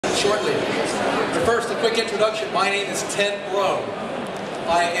shortly. But first, a quick introduction. My name is Ted Breaux.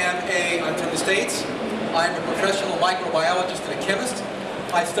 I'm from the States. I'm a professional microbiologist and a chemist.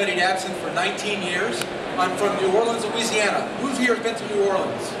 I've studied absinthe for 19 years. I'm from New Orleans, Louisiana. Who here has been to New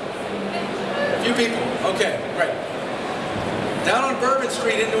Orleans? A few people. Okay, great. Down on Bourbon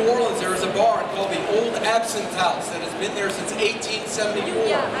Street in New Orleans, there is a bar called the Old Absinthe House that has been there since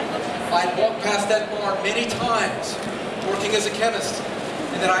 1874. I've walked past that bar many times, working as a chemist.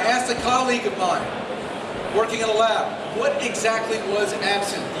 And then I asked a colleague of mine, working in a lab, what exactly was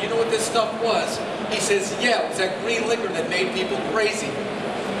absinthe? Do you know what this stuff was? He says, yeah, it was that green liquor that made people crazy.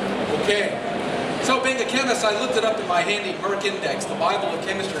 Okay. So being a chemist, I looked it up in my handy Merck Index, the Bible of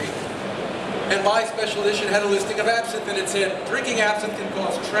chemistry. And my special edition had a listing of absinthe, and it said, drinking absinthe can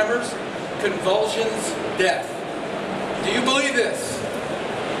cause tremors, convulsions, death. Do you believe this?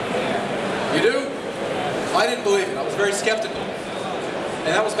 You do? I didn't believe it. I was very skeptical.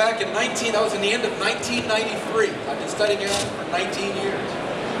 And that was back in that was in the end of 1993. I've been studying absinthe for 19 years.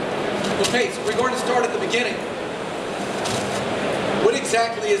 Okay, so we're going to start at the beginning. What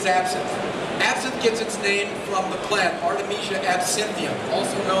exactly is absinthe? Absinthe gets its name from the plant, Artemisia absinthium,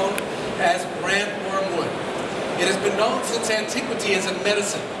 also known as grand wormwood. It has been known since antiquity as a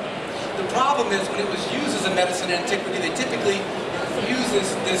medicine. The problem is when it was used as a medicine in antiquity, they typically use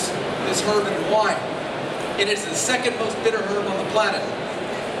this herb in wine. It is the second most bitter herb on the planet.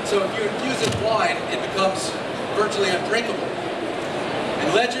 So if you infuse it in wine, it becomes virtually undrinkable.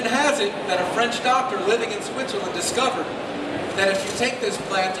 And legend has it that a French doctor living in Switzerland discovered that if you take this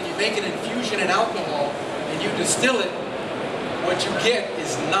plant and you make an infusion in alcohol and you distill it, what you get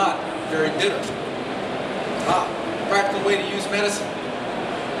is not very bitter. Practical way to use medicine.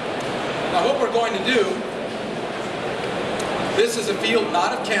 Now what we're going to do, this is a field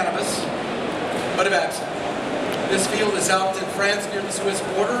not of cannabis, but of absinthe. This field is out in France near the Swiss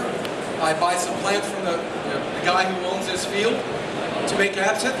border. I buy some plants from the guy who owns this field. To make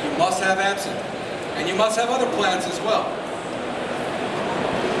absinthe, you must have absinthe. And you must have other plants as well.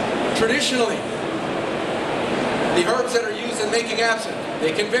 Traditionally, the herbs that are used in making absinthe,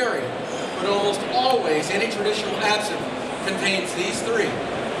 they can vary. But almost always, any traditional absinthe contains these three.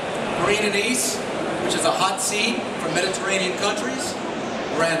 Green anise, which is a hot seed from Mediterranean countries.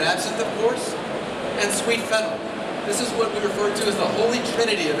 Grand absinthe, of course. And sweet fennel. This is what we refer to as the holy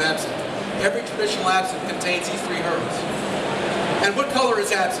trinity of absinthe. Every traditional absinthe contains these three herbs. And what color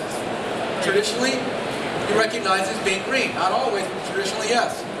is absinthe? Traditionally, you recognize it as being green. Not always, but traditionally,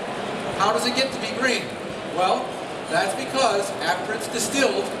 yes. How does it get to be green? Well, that's because after it's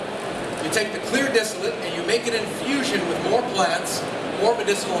distilled, you take the clear distillate and you make an infusion with more plants, more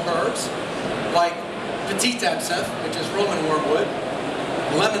medicinal herbs, like petite absinthe, which is Roman wormwood,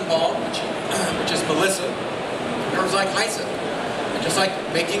 lemon balm, which is melissa, herbs like hyssop. And just like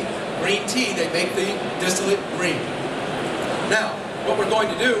making green tea, they make the distillate green. Now, what we're going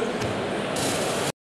to do